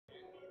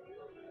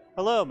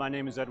Hello, my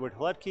name is Edward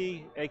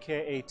Haletki,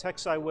 aka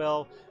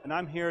TechTalks, and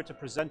I'm here to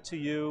present to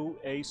you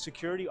a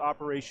security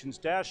operations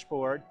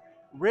dashboard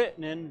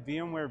written in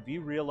VMware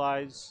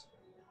vRealize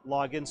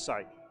login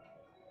site.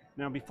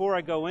 Now before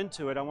I go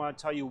into it, I want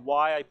to tell you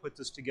why I put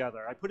this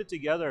together. I put it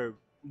together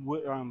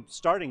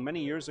starting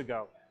many years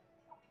ago,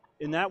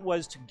 and that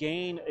was to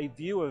gain a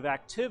view of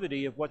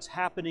activity of what's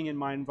happening in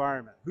my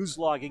environment. Who's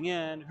logging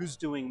in, who's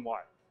doing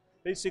what.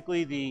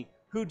 Basically the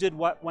who did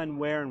what, when,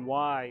 where, and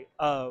why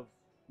of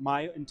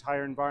my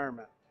entire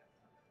environment.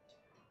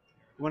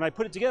 When I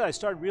put it together, I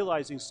started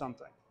realizing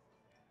something.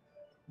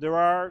 There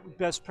are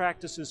best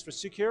practices for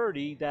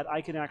security that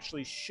I can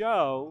actually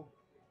show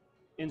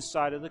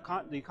inside of the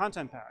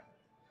content pack.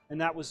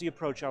 And that was the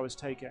approach I was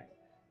taking.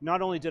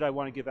 Not only did I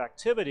want to give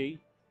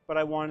activity, but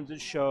I wanted to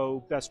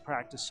show best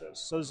practices.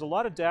 So there's a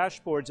lot of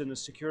dashboards in the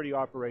security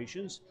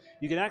operations.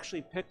 You can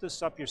actually pick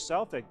this up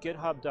yourself at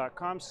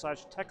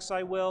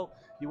github.com/techsciwill.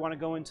 You want to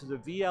go into the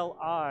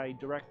VLI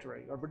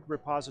directory or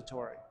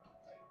repository.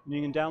 And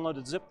you can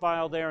download a zip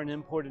file there and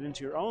import it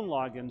into your own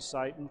login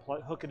site and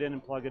hook it in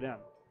and plug it in.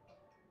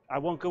 I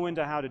won't go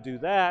into how to do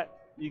that.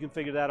 You can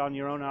figure that on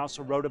your own. I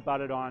also wrote about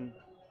it on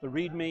the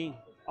README.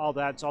 All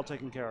that's all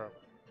taken care of.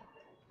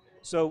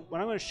 So what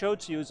I'm going to show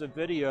to you is a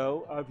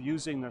video of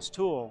using this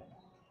tool.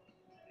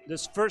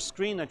 This first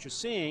screen that you're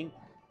seeing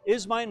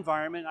is my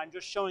environment. I'm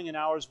just showing an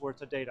hour's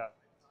worth of data.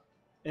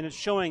 And it's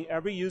showing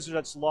every user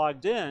that's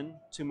logged in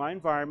to my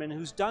environment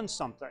who's done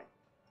something.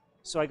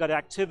 So I got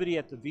activity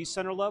at the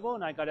vCenter level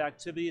and I got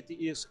activity at the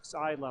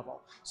ESXi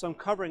level. So I'm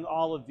covering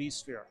all of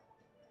vSphere.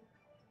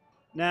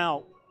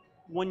 Now,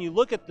 when you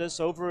look at this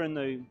over in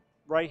the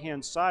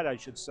right-hand side, I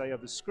should say,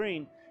 of the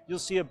screen, you'll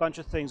see a bunch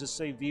of things that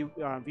say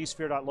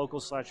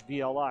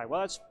vSphere.local/VLI. Well,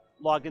 that's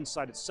login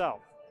site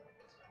itself,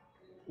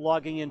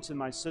 logging into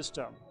my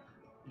system.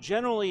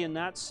 Generally in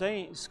that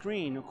same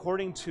screen,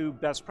 according to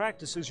best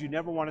practices, you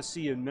never want to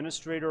see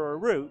administrator or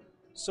root,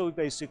 so we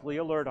basically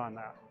alert on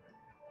that.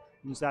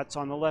 And that's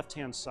on the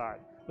left-hand side.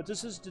 But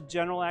this is the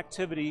general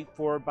activity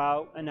for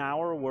about an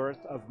hour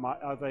worth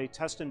of a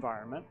test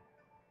environment.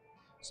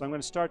 So I'm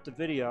going to start the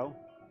video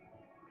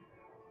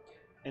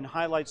and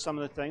highlight some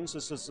of the things.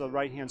 This is the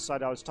right-hand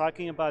side I was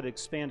talking about.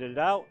 Expanded it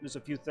out. There's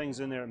a few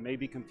things in there that may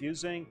be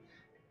confusing.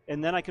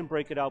 And then I can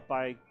break it out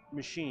by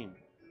machine.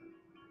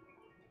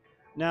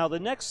 Now, the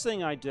next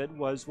thing I did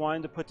was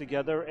wanting to put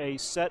together a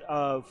set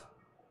of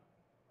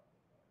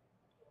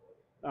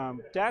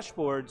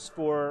dashboards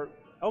for,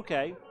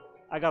 okay,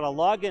 I got a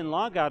login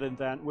logout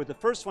event where the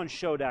first one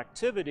showed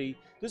activity.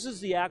 This is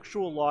the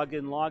actual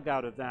login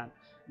logout event.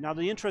 Now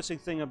the interesting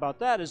thing about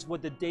that is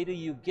what the data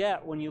you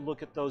get when you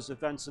look at those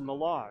events in the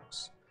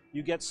logs.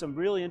 You get some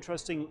really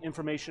interesting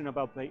information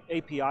about the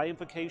API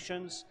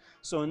implications.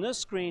 So in this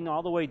screen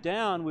all the way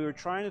down, we were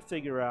trying to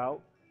figure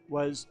out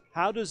was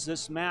how does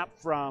this map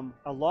from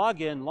a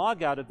login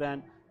logout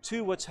event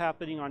to what's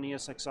happening on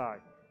ESXi.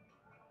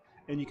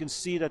 And you can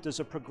see that there's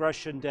a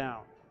progression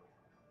down.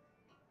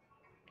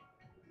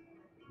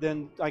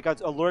 Then I got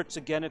alerts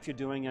again if you're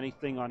doing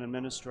anything on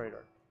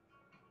administrator.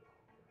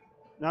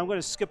 Now I'm going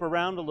to skip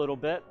around a little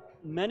bit.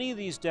 Many of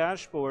these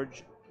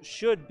dashboards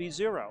should be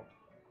zero.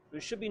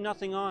 There should be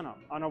nothing on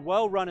them. On a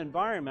well-run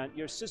environment,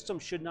 your system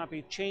should not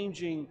be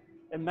changing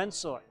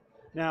immensely.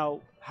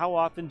 Now, how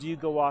often do you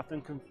go off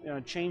and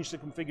change the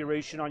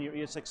configuration on your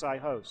ESXi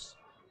hosts?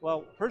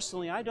 Well,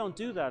 personally, I don't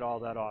do that all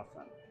that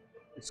often.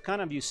 It's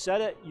kind of you set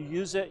it, you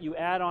use it, you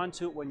add on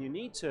to it when you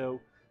need to,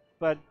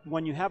 but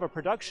when you have a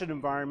production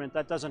environment,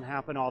 that doesn't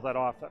happen all that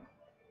often.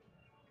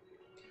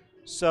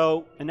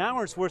 So an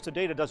hour's worth of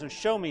data doesn't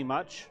show me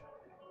much,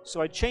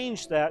 so I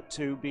changed that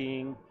to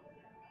being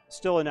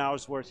still an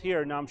hour's worth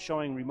here. Now I'm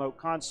showing remote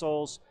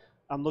consoles,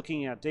 I'm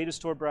looking at data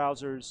store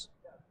browsers,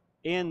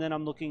 and then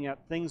I'm looking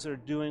at things that are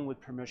doing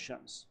with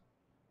permissions.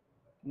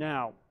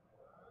 Now,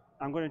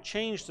 I'm going to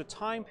change the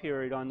time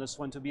period on this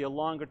one to be a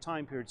longer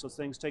time period, so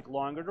things take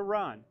longer to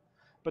run.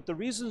 But the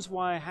reasons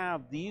why I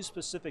have these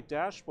specific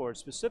dashboards,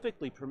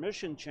 specifically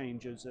permission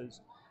changes,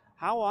 is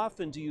how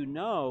often do you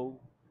know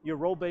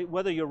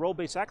whether your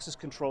role-based access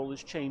control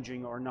is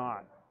changing or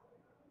not?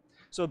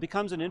 So it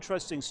becomes an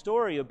interesting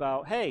story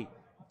about, hey,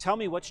 tell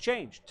me what's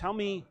changed. Tell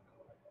me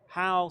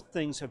how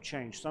things have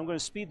changed. So I'm going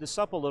to speed this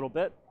up a little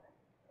bit.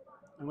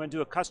 I'm going to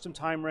do a custom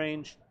time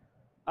range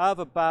of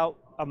about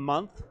a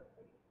month,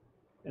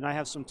 and I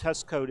have some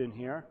test code in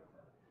here.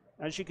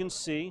 As you can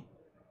see,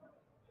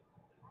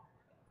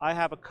 I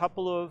have a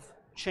couple of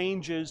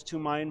changes to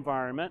my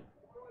environment.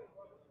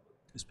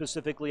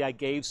 Specifically, I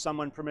gave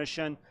someone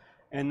permission,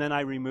 and then I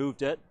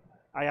removed it.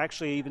 I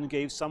actually even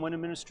gave someone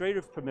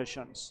administrative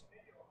permissions.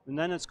 And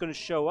then it's going to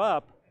show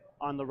up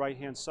on the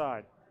right-hand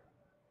side.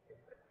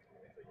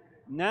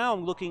 Now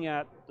I'm looking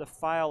at the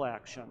file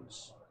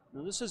actions.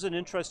 Now this is an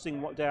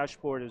interesting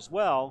dashboard as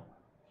well,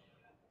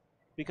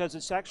 because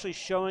it's actually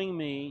showing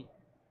me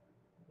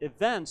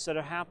events that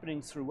are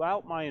happening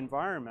throughout my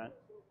environment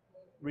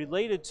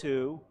related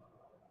to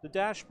the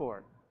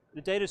dashboard,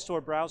 the data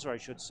store browser, I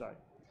should say.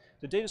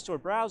 The data store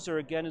browser,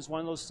 again, is one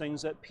of those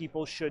things that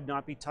people should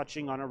not be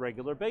touching on a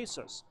regular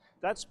basis.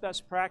 That's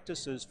best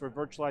practices for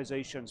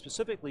virtualization,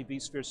 specifically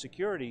vSphere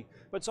security,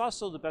 but it's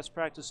also the best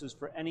practices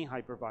for any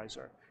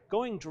hypervisor.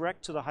 Going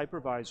direct to the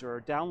hypervisor or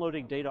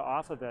downloading data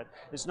off of it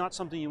is not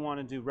something you want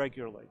to do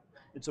regularly.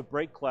 It's a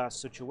break glass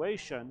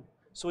situation,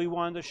 so we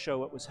wanted to show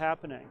what was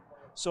happening.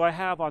 So I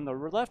have on the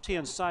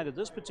left-hand side of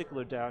this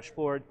particular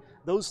dashboard,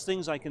 those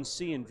things I can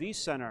see in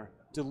vCenter,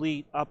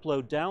 delete,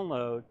 upload,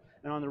 download,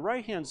 and on the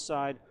right-hand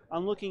side,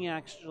 I'm looking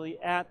actually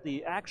at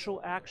the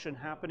actual action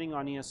happening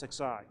on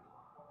ESXi.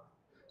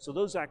 So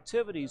those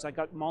activities, I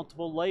got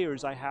multiple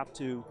layers I have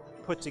to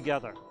put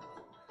together.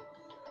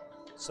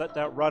 Let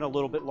that run a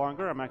little bit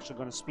longer. I'm actually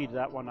going to speed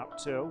that one up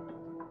too.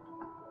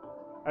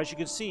 As you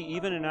can see,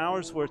 even an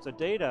hour's worth of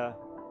data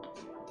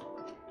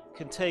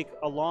can take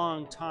a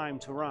long time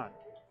to run.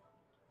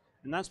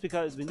 And that's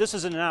because, I mean, this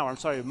isn't an hour, I'm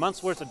sorry, a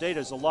month's worth of data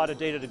is a lot of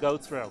data to go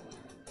through.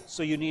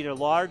 So you need a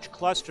large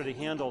cluster to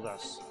handle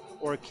this,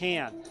 or a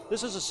can.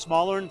 This is a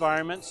smaller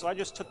environment, so I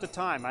just took the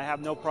time. I have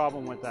no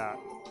problem with that.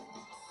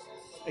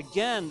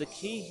 Again, the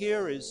key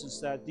here is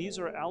that these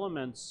are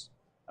elements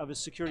of a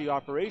security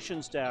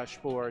operations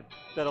dashboard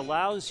that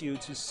allows you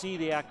to see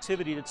the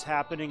activity that's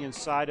happening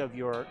inside of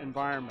your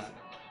environment.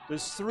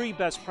 There's three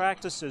best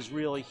practices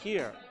really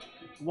here.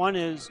 One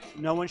is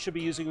no one should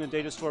be using the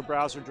data store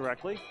browser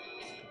directly.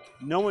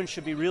 No one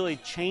should be really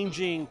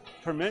changing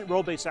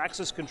role-based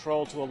access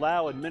control to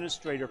allow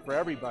administrator for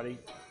everybody.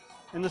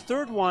 And the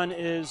third one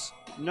is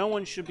no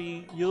one should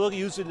be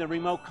using the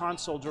remote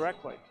console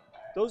directly.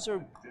 Those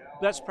are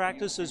best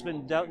practices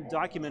been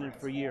documented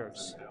for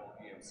years.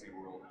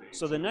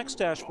 So the next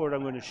dashboard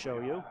I'm going to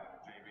show you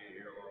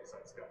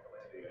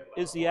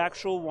is the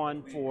actual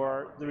one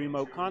for the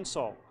remote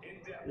console.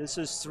 This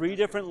is 3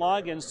 different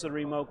logins to the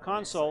remote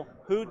console,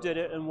 who did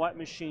it and what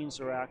machines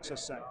are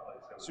accessing.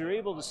 So you're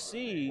able to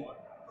see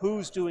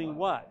who's doing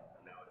what.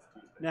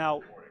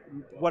 Now,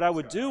 what I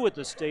would do with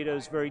this data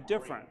is very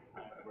different.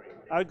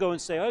 I would go and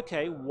say,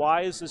 okay,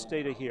 why is this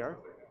data here?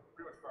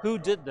 Who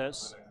did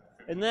this?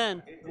 And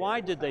then, why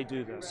did they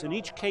do this? In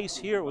each case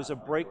here, it was a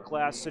break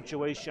glass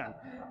situation.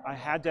 I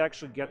had to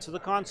actually get to the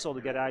console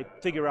to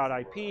figure out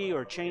IP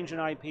or change an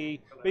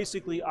IP,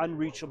 basically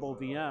unreachable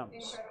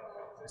VMs.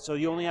 So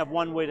you only have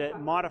one way to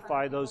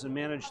modify those and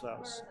manage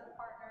those.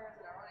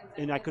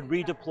 And I could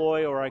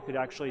redeploy, or I could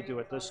actually do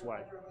it this way.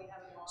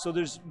 So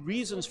there's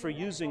reasons for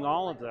using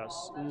all of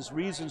this, and there's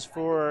reasons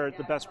for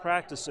the best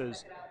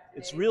practices.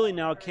 It's really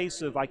now a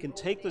case of I can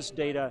take this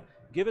data,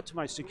 give it to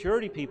my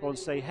security people and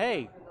say,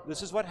 hey,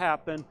 this is what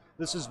happened,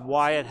 this is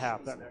why it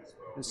happened.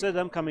 Instead of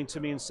them coming to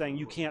me and saying,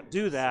 you can't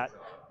do that,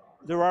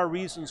 there are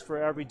reasons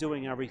for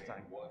doing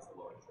everything.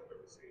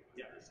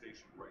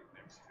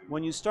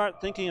 When you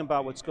start thinking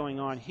about what's going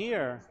on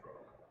here,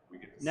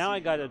 now I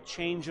got a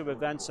change of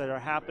events that are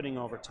happening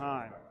over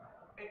time.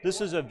 This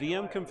is a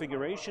VM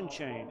configuration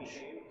change.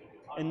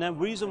 And the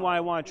reason why I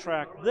want to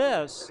track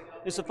this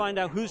is to find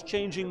out who's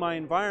changing my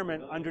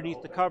environment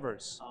underneath the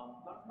covers.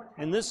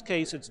 In this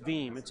case, it's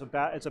Veeam. It's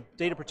a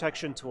data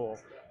protection tool.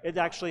 It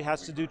actually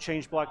has to do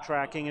change block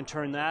tracking and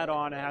turn that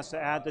on. It has to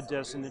add the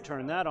disk and to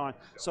turn that on.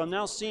 So I'm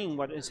now seeing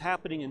what is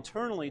happening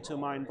internally to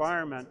my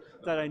environment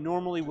that I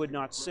normally would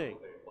not see.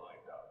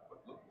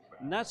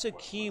 And that's a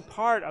key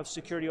part of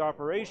security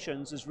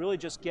operations, is really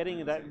just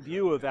getting that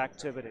view of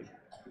activity.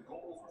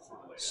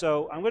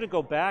 So I'm going to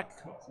go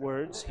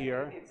backwards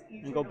here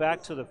and go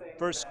back to the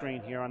first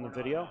screen here on the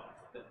video.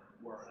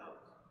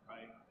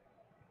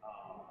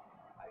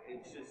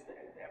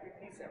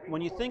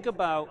 When you think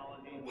about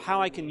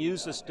how I can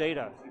use this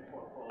data,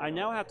 I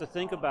now have to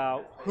think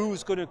about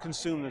who's going to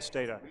consume this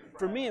data.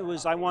 For me, it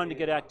was I wanted to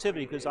get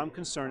activity because I'm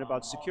concerned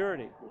about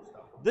security.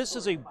 This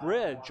is a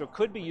bridge, or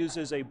could be used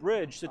as a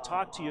bridge to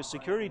talk to your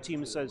security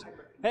team and says,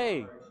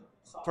 hey,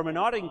 from an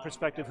auditing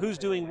perspective, who's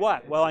doing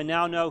what? Well, I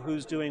now know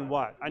who's doing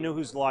what. I know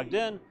who's logged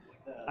in,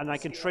 and I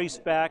can trace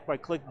back by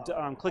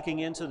clicking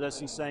into this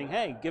and saying,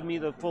 hey, give me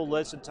the full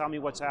list and tell me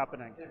what's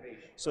happening.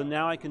 So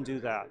now I can do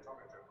that.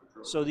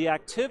 So the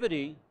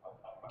activity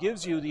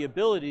gives you the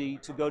ability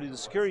to go to the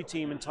security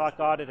team and talk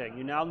auditing.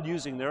 You're now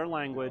using their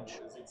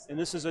language, and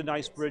this is a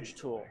nice bridge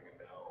tool.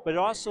 But it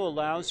also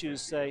allows you to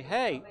say,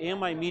 hey,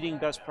 am I meeting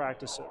best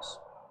practices?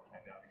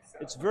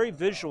 It's very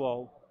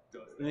visual,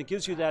 and it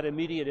gives you that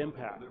immediate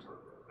impact.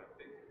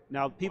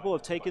 Now, people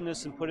have taken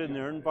this and put it in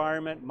their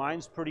environment.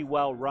 Mine's pretty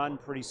well run,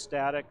 pretty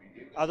static.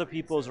 Other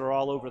people's are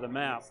all over the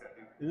map.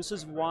 And this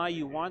is why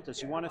you want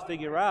this. You want to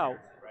figure out,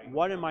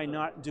 what am I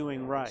not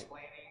doing right?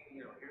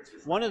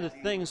 One of the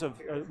things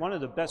one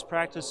of the best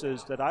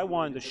practices that I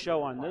wanted to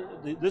show on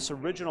this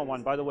original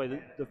one, by the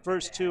way, the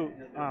first two,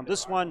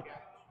 this one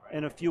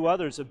and a few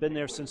others have been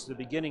there since the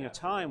beginning of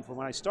time from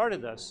when I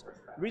started this.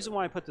 The reason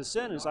why I put this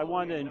in is I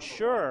wanted to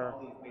ensure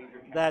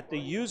that the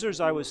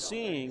users I was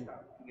seeing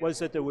was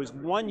that there was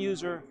one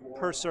user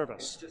per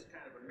service.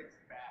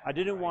 I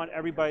didn't want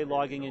everybody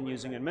logging in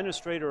using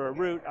administrator or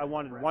root. I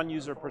wanted one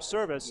user per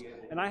service,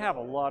 and I have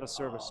a lot of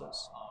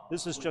services.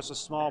 This is just a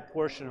small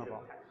portion of them.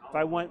 If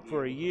I went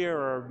for a year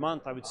or a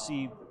month, I would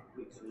see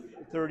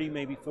 30,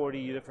 maybe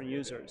 40 different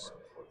users.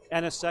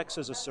 NSX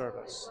is a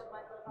service.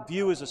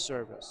 View is a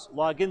service.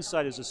 Log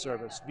Insight is a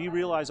service.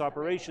 vRealize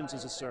Operations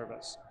is a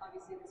service.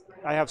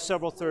 I have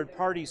several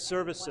third-party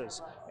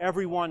services.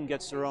 Everyone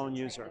gets their own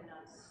user.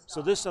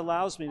 So this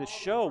allows me to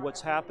show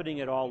what's happening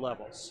at all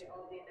levels.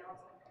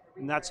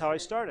 And that's how I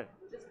started.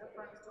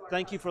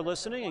 Thank you for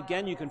listening.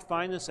 Again, you can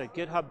find this at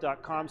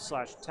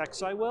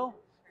github.com/TechSiWill.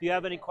 If you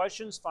have any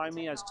questions, find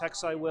me as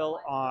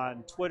TechSiWill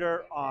on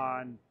Twitter,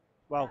 on,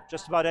 well,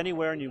 just about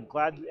anywhere, and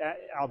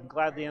I'll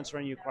gladly answer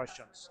any of your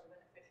questions.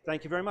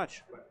 Thank you very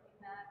much.